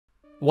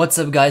What's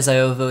up guys,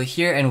 Ziovo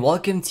here and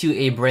welcome to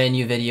a brand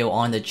new video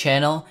on the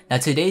channel. Now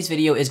today's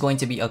video is going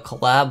to be a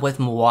collab with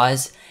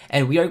Moaz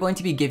and we are going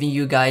to be giving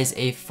you guys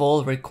a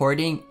full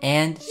recording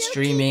and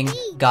streaming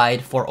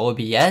guide for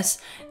OBS.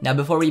 Now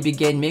before we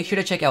begin, make sure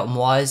to check out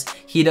Moaz.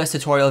 He does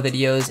tutorial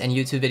videos and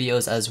YouTube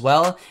videos as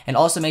well, and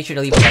also make sure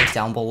to leave a like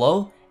down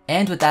below.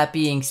 And with that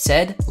being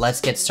said, let's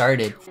get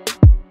started.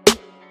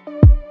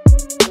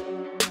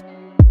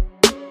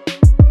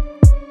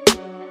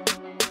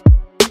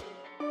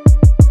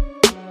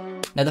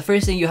 Now the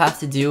first thing you have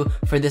to do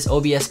for this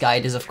OBS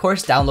guide is of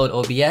course download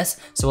OBS,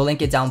 so we'll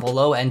link it down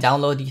below, and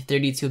download the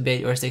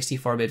 32-bit or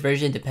 64-bit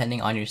version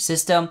depending on your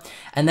system,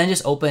 and then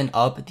just open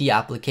up the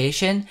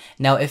application.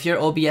 Now if your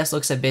OBS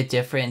looks a bit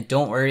different,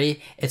 don't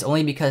worry, it's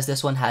only because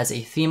this one has a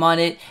theme on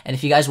it, and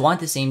if you guys want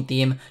the same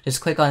theme,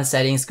 just click on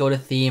settings, go to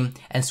theme,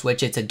 and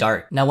switch it to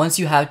dark. Now once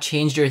you have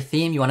changed your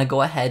theme, you want to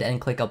go ahead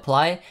and click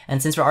apply,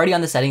 and since we're already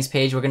on the settings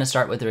page, we're going to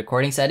start with the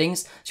recording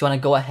settings, so you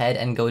want to go ahead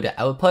and go to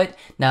output.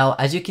 Now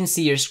as you can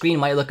see, your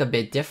screen might look a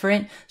bit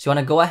different, so you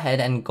want to go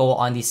ahead and go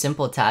on the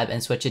simple tab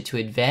and switch it to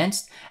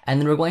advanced, and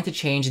then we're going to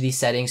change the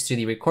settings to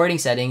the recording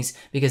settings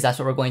because that's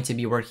what we're going to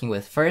be working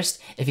with first.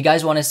 If you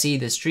guys want to see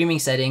the streaming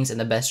settings and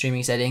the best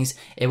streaming settings,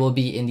 it will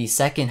be in the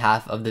second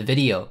half of the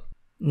video.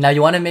 Now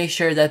you want to make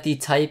sure that the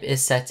type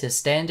is set to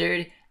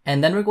standard,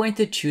 and then we're going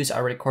to choose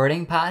our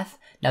recording path.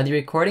 Now the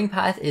recording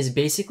path is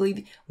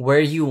basically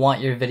where you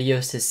want your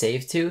videos to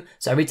save to.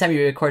 So every time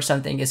you record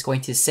something, it's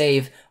going to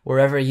save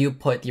wherever you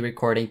put the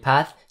recording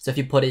path. So if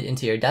you put it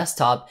into your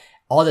desktop,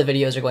 all the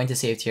videos are going to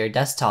save to your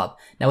desktop.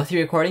 Now with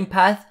your recording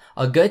path,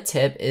 a good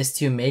tip is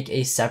to make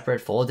a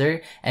separate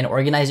folder and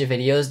organize your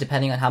videos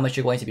depending on how much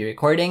you're going to be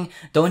recording.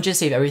 Don't just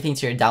save everything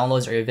to your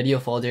downloads or your video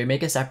folder.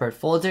 Make a separate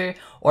folder,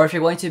 or if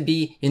you're going to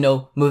be,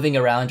 moving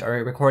around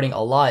or recording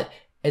a lot,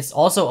 it's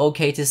also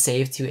okay to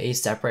save to a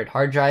separate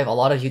hard drive. A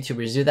lot of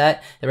YouTubers do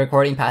that. The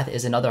recording path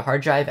is another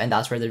hard drive, and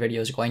that's where the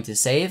videos are going to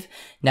save.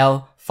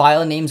 Now,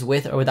 file names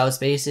with or without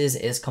spaces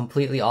is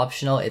completely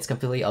optional. It's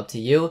completely up to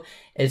you.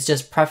 It's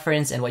just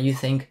preference and what you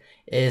think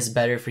is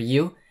better for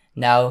you.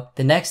 Now,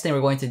 the next thing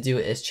we're going to do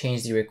is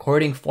change the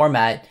recording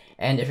format.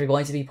 And if you're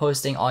going to be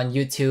posting on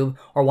YouTube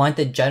or want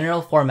the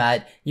general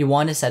format, you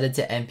want to set it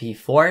to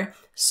MP4.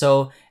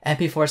 So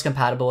MP4 is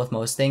compatible with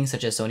most things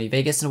such as Sony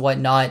Vegas and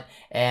whatnot,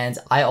 and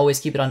I always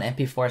keep it on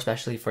MP4,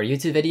 especially for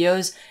YouTube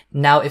videos.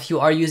 Now, if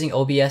you are using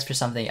OBS for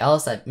something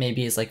else that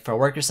maybe is like for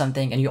work or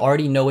something, and you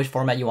already know which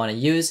format you want to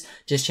use,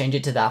 just change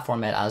it to that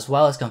format as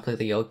well. It's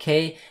completely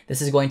okay.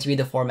 This is going to be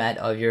the format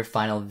of your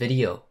final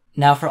video.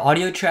 Now for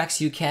audio tracks,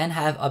 you can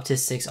have up to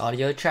 6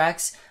 audio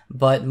tracks,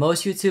 but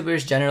most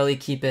YouTubers generally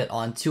keep it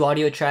on 2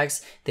 audio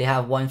tracks. They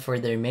have one for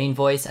their main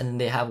voice, and then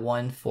they have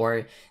one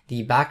for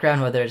the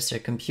background, whether it's their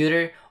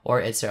computer or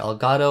it's their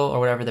Elgato or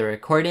whatever they're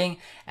recording.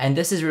 And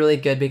this is really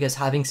good because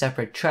having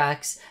separate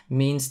tracks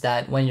means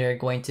that when you're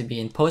going to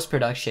be in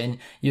post-production,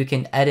 you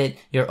can edit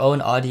your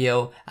own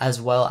audio as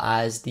well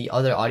as the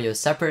other audio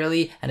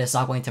separately, and it's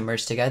not going to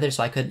merge together.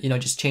 So I could,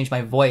 just change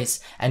my voice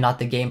and not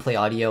the gameplay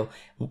audio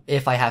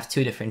if I have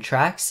 2 different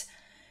tracks.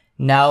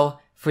 Now,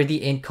 for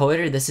the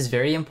encoder, this is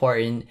very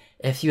important.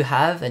 If you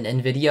have an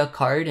NVIDIA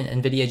card,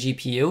 an NVIDIA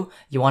GPU,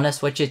 you want to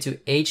switch it to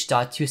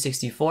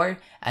H.264,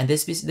 and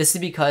this is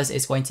because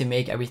it's going to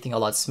make everything a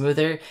lot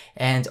smoother,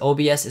 and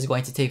OBS is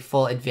going to take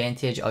full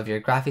advantage of your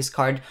graphics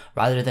card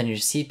rather than your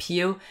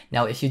CPU.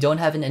 Now, if you don't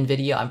have an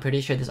NVIDIA, I'm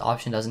pretty sure this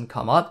option doesn't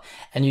come up,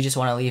 and you just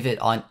want to leave it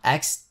on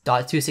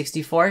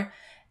X.264.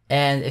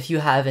 And if you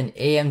have an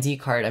AMD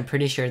card, I'm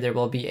pretty sure there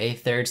will be a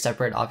third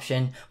separate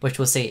option which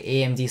will say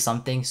AMD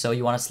something, so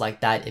you want to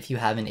select that if you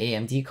have an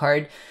AMD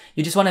card.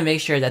 You just want to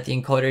make sure that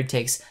the encoder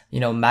takes,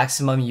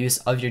 maximum use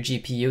of your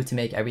GPU to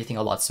make everything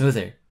a lot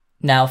smoother.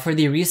 Now for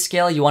the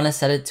rescale, you want to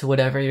set it to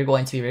whatever you're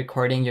going to be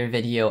recording your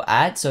video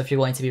at. So if you're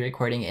going to be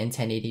recording in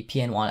 1080p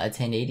and want a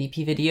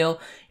 1080p video,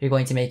 you're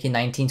going to make it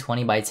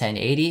 1920 by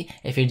 1080.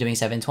 If you're doing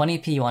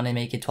 720p, you want to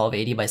make it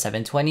 1280 by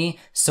 720,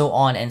 so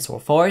on and so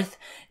forth.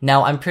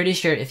 Now I'm pretty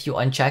sure if you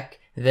uncheck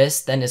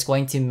this, then it's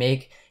going to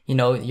make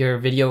your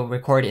video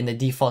record in the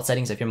default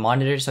settings of your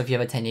monitor. So if you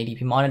have a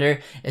 1080p monitor,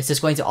 it's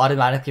just going to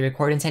automatically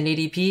record in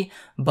 1080p.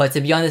 But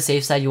to be on the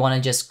safe side, you want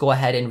to just go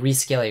ahead and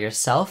rescale it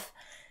yourself.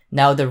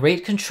 Now the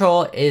rate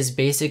control is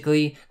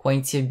basically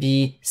going to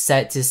be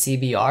set to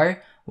CBR,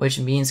 which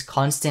means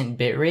constant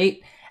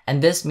bitrate.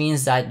 And this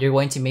means that you're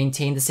going to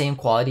maintain the same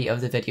quality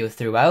of the video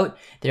throughout.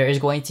 There is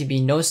going to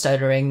be no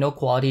stuttering, no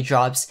quality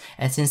drops.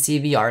 And since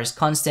CBR is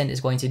constant,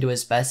 it's going to do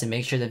its best to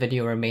make sure the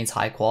video remains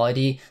high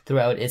quality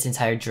throughout its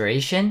entire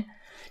duration.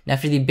 Now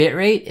for the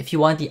bitrate, if you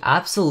want the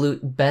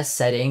absolute best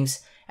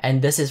settings,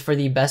 and this is for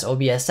the best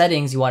OBS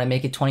settings, you want to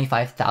make it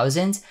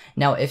 25,000.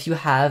 Now, if you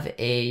have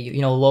a,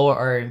 lower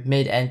or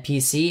mid-end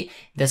PC,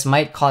 this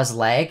might cause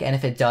lag. And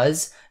if it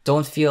does,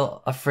 don't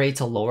feel afraid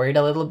to lower it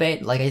a little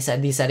bit. Like I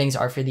said, these settings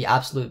are for the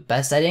absolute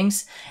best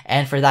settings.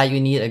 And for that,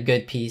 you need a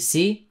good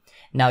PC.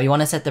 Now, you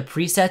want to set the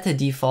preset to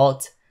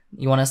default.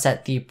 You want to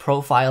set the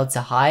profile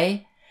to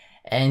high.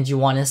 And you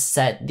want to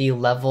set the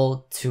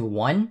level to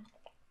 1.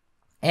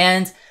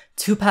 And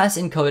 2-pass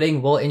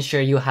encoding will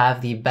ensure you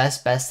have the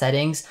best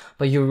settings,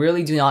 but you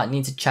really do not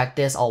need to check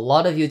this. A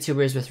lot of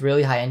YouTubers with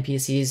really high-end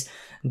PCs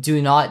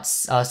do not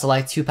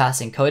select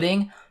 2-pass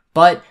encoding,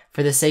 but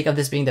for the sake of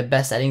this being the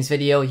best settings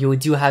video, you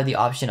do have the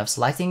option of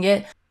selecting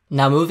it.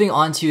 Now moving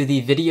on to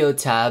the video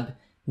tab,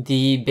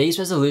 the base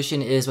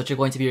resolution is what you're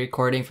going to be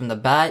recording from the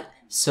bat.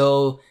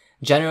 So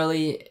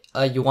generally,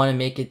 you want to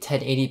make it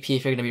 1080p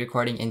if you're going to be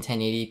recording in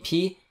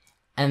 1080p.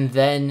 And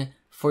then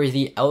for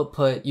the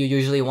output, you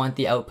usually want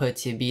the output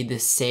to be the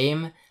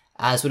same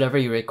as whatever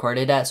you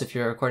recorded at. So if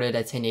you're recorded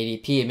at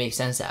 1080p, it makes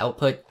sense to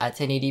output at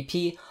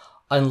 1080p,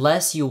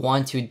 unless you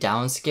want to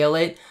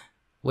downscale it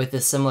with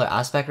a similar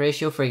aspect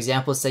ratio. For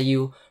example, say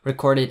you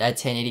recorded at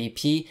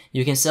 1080p,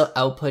 you can still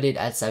output it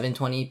at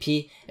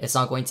 720p. It's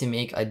not going to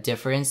make a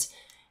difference.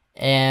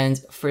 And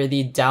for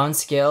the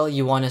downscale,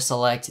 you want to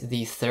select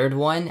the third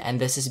one, and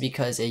this is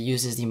because it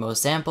uses the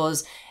most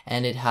samples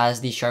and it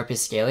has the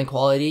sharpest scaling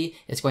quality.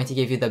 It's going to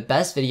give you the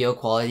best video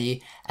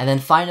quality. And then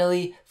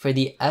finally, for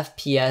the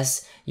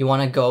FPS, you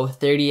want to go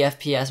 30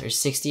 FPS or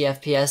 60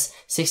 FPS.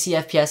 60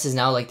 FPS is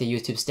now like the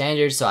YouTube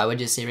standard, so I would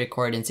just say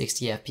record in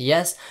 60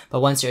 FPS.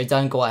 But once you're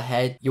done, go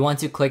ahead. You want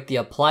to click the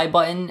apply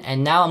button,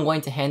 and now I'm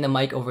going to hand the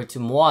mic over to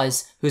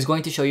Moaz, who's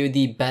going to show you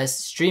the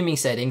best streaming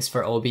settings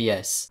for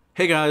OBS.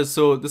 Hey guys,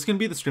 so this is going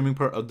to be the streaming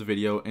part of the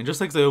video, and just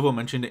like Ziovo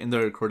mentioned in the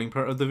recording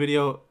part of the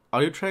video,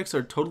 audio tracks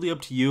are totally up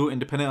to you and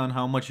dependent on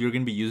how much you're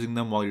going to be using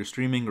them while you're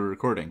streaming or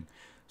recording.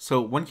 So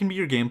one can be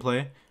your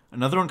gameplay,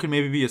 another one could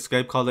maybe be a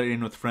Skype call that you're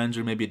in with friends,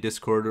 or maybe a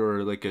Discord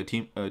or like a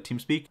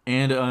TeamSpeak,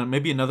 and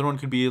maybe another one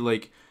could be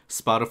like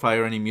Spotify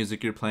or any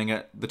music you're playing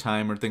at the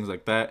time or things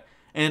like that.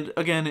 And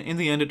again, in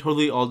the end, it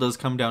totally all does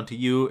come down to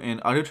you,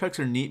 and audio tracks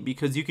are neat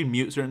because you can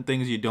mute certain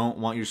things you don't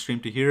want your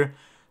stream to hear.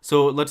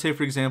 So let's say,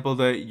 for example,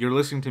 that you're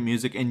listening to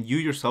music and you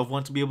yourself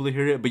want to be able to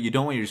hear it, but you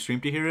don't want your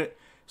stream to hear it.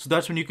 So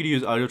that's when you could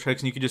use audio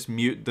tracks, and you could just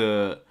mute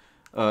the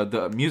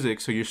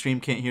music so your stream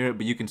can't hear it,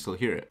 but you can still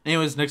hear it.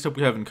 Anyways, next up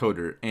we have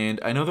Encoder.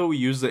 And I know that we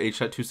use the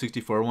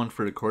H.264 one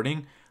for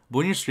recording, but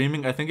when you're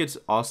streaming, I think it's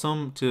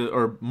awesome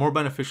or more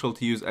beneficial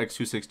to use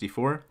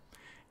X264.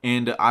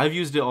 And I've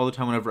used it all the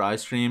time whenever I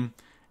stream,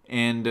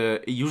 and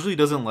it usually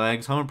doesn't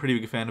lag, so I'm a pretty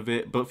big fan of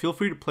it. But feel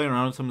free to play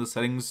around with some of the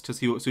settings to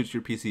see what suits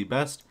your PC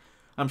best.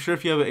 I'm sure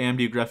if you have an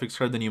AMD graphics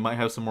card, then you might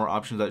have some more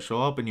options that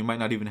show up, and you might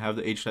not even have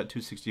the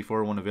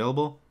H.264 one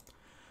available.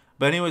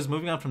 But anyways,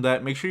 moving on from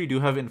that, make sure you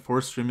do have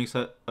enforced streaming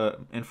service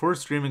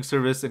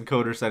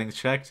encoder settings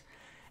checked.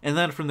 And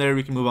then from there,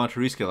 we can move on to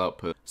Rescale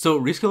Output. So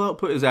Rescale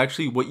Output is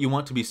actually what you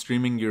want to be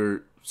streaming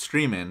your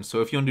stream in.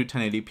 So if you want to do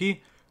 1080p,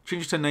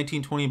 change it to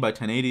 1920 by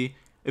 1080.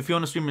 If you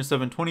want to stream in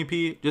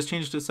 720p, just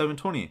change it to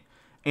 720.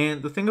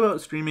 And the thing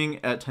about streaming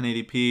at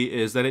 1080p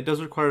is that it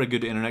does require a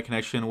good internet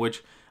connection,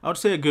 which I would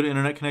say a good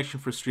internet connection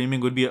for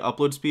streaming would be an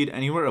upload speed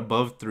anywhere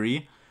above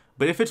 3.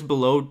 But if it's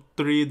below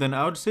 3, then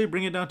I would say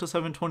bring it down to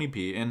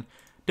 720p. And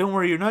don't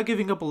worry, you're not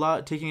giving up a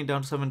lot taking it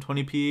down to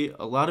 720p.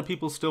 A lot of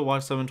people still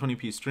watch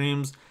 720p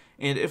streams,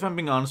 and if I'm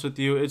being honest with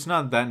you, it's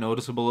not that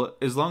noticeable.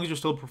 As long as you're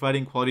still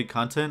providing quality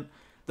content,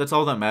 that's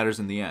all that matters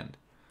in the end.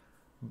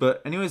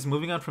 But anyways,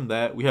 moving on from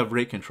that, we have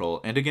rate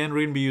control. And again, we're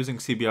going to be using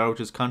CBR, which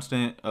is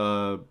constant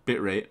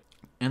bitrate.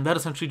 And that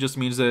essentially just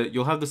means that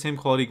you'll have the same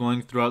quality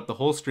going throughout the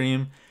whole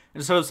stream,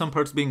 instead of some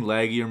parts being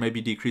laggy or maybe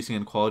decreasing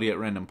in quality at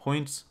random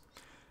points.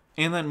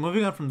 And then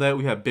moving on from that,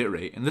 we have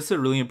bitrate. And this is a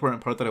really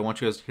important part that I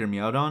want you guys to hear me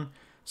out on.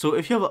 So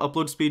if you have an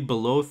upload speed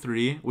below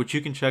 3, which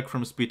you can check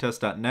from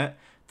speedtest.net,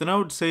 then I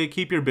would say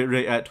keep your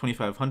bitrate at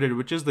 2500,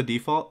 which is the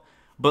default.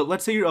 But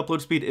let's say your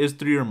upload speed is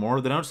 3 or more,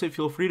 then I would say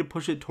feel free to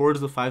push it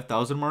towards the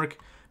 5000 mark,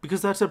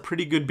 because that's a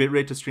pretty good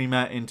bitrate to stream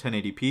at in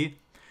 1080p.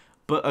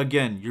 But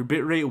again, your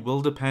bitrate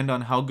will depend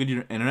on how good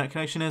your internet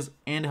connection is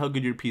and how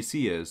good your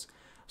PC is.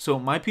 So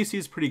my PC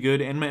is pretty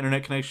good, and my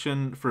internet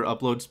connection for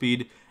upload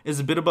speed is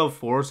a bit above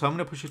 4, so I'm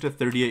going to push it to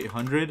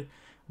 3800.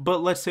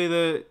 But let's say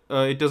that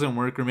it doesn't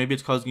work, or maybe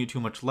it's causing you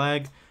too much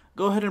lag.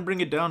 Go ahead and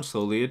bring it down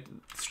slowly.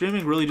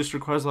 Streaming really just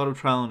requires a lot of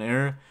trial and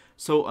error.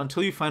 So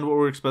until you find what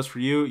works best for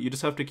you, you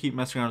just have to keep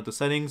messing around with the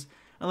settings.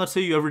 And let's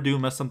say you ever do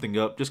mess something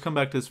up, just come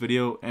back to this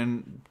video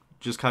and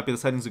just copy the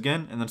settings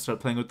again, and then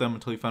start playing with them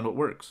until you find what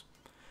works.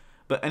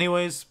 But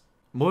anyways,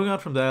 moving on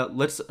from that,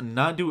 let's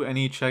not do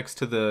any checks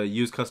to the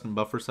use custom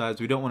buffer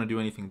size. We don't want to do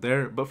anything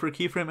there. But for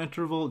keyframe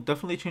interval,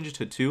 definitely change it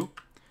to 2.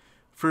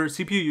 For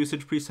CPU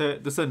usage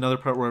preset, this is another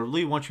part where I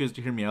really want you guys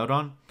to hear me out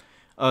on.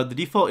 The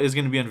default is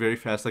going to be on very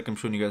fast, like I'm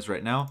showing you guys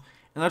right now.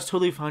 And that's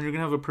totally fine. You're going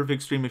to have a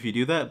perfect stream if you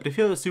do that. But if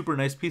you have a super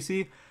nice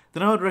PC,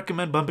 then I would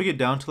recommend bumping it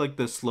down to like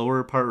the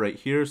slower part right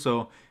here.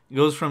 So it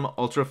goes from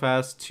ultra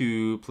fast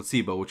to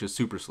placebo, which is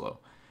super slow.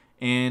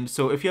 And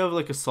so if you have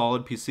like a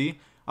solid PC,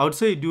 I would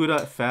say do it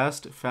at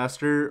fast,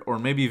 faster, or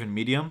maybe even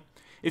medium.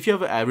 If you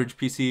have an average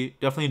PC,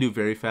 definitely do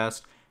very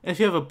fast. And if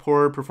you have a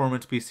poor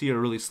performance PC or a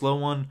really slow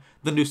one,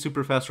 then do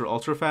super fast or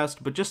ultra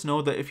fast. But just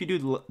know that if you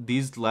do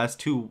these last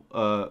two,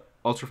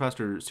 ultra fast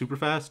or super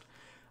fast,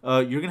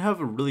 you're going to have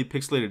a really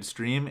pixelated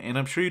stream, and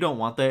I'm sure you don't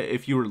want that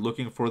if you were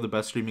looking for the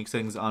best streaming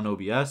settings on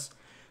OBS.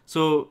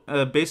 So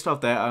based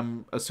off that,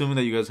 I'm assuming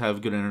that you guys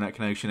have good internet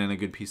connection and a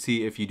good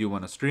PC if you do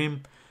want to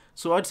stream.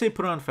 So I'd say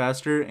put it on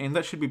faster, and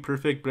that should be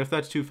perfect. But if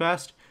that's too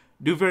fast,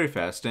 do very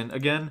fast. And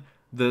again,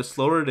 the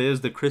slower it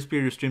is, the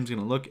crispier your stream's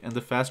going to look, and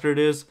the faster it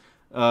is,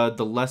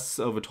 the less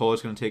of a toll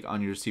it's going to take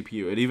on your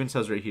CPU. It even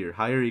says right here,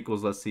 higher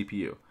equals less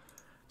CPU.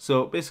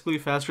 So basically,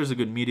 faster is a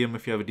good medium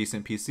if you have a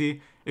decent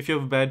PC. If you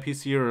have a bad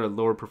PC or a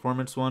lower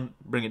performance one,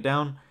 bring it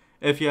down.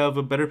 If you have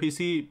a better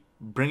PC,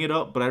 bring it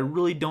up, but I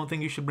really don't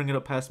think you should bring it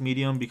up past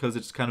medium because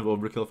it's kind of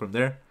overkill from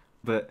there.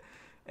 But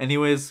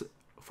anyways,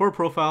 for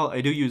profile,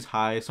 I do use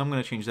high, so I'm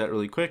going to change that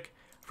really quick.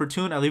 For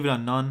tune, I leave it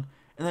on none.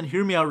 And then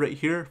hear me out right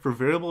here, for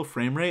variable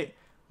frame rate,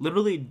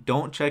 literally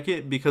don't check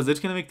it because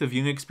it's going to make the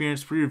viewing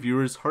experience for your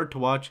viewers hard to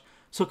watch,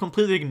 so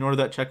completely ignore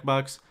that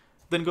checkbox.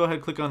 Then go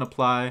ahead, click on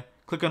apply,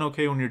 click on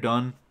OK when you're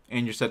done,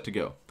 and you're set to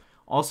go.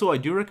 Also, I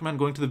do recommend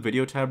going to the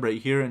video tab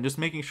right here and just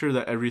making sure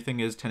that everything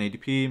is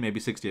 1080p, maybe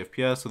 60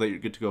 FPS, so that you're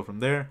good to go from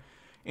there.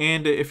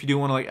 And if you do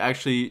want to like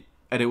actually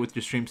edit with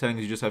your stream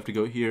settings, you just have to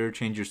go here,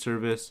 change your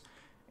service,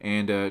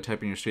 and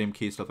type in your stream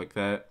key, stuff like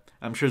that.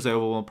 I'm sure Ziovo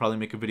will probably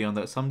make a video on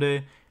that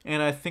someday,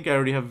 and I think I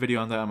already have a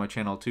video on that on my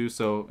channel too,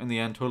 so in the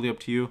end, totally up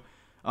to you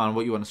on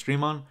what you want to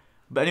stream on.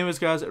 But anyways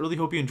guys, I really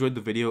hope you enjoyed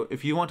the video.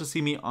 If you want to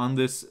see me on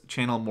this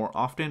channel more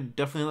often,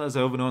 definitely let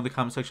Ziovo know in the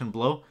comment section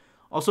below.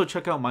 Also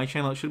check out my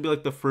channel. It should be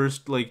like the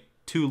first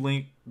two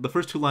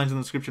lines in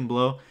the description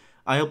below.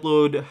 I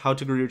upload how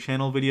to grow your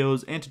channel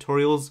videos and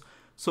tutorials,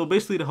 so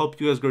basically to help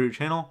you guys grow your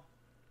channel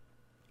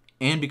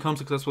and become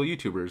successful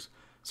YouTubers.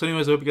 So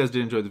anyways, I hope you guys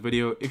did enjoy the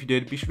video. If you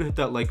did, be sure to hit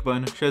that like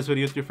button, share this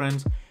video with your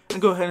friends,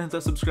 and go ahead and hit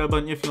that subscribe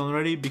button if you haven't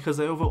already, because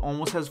Ziovo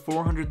almost has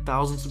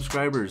 400,000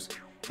 subscribers,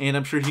 and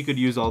I'm sure he could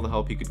use all the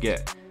help he could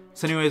get.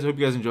 So anyways, I hope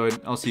you guys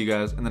enjoyed. I'll see you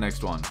guys in the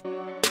next one.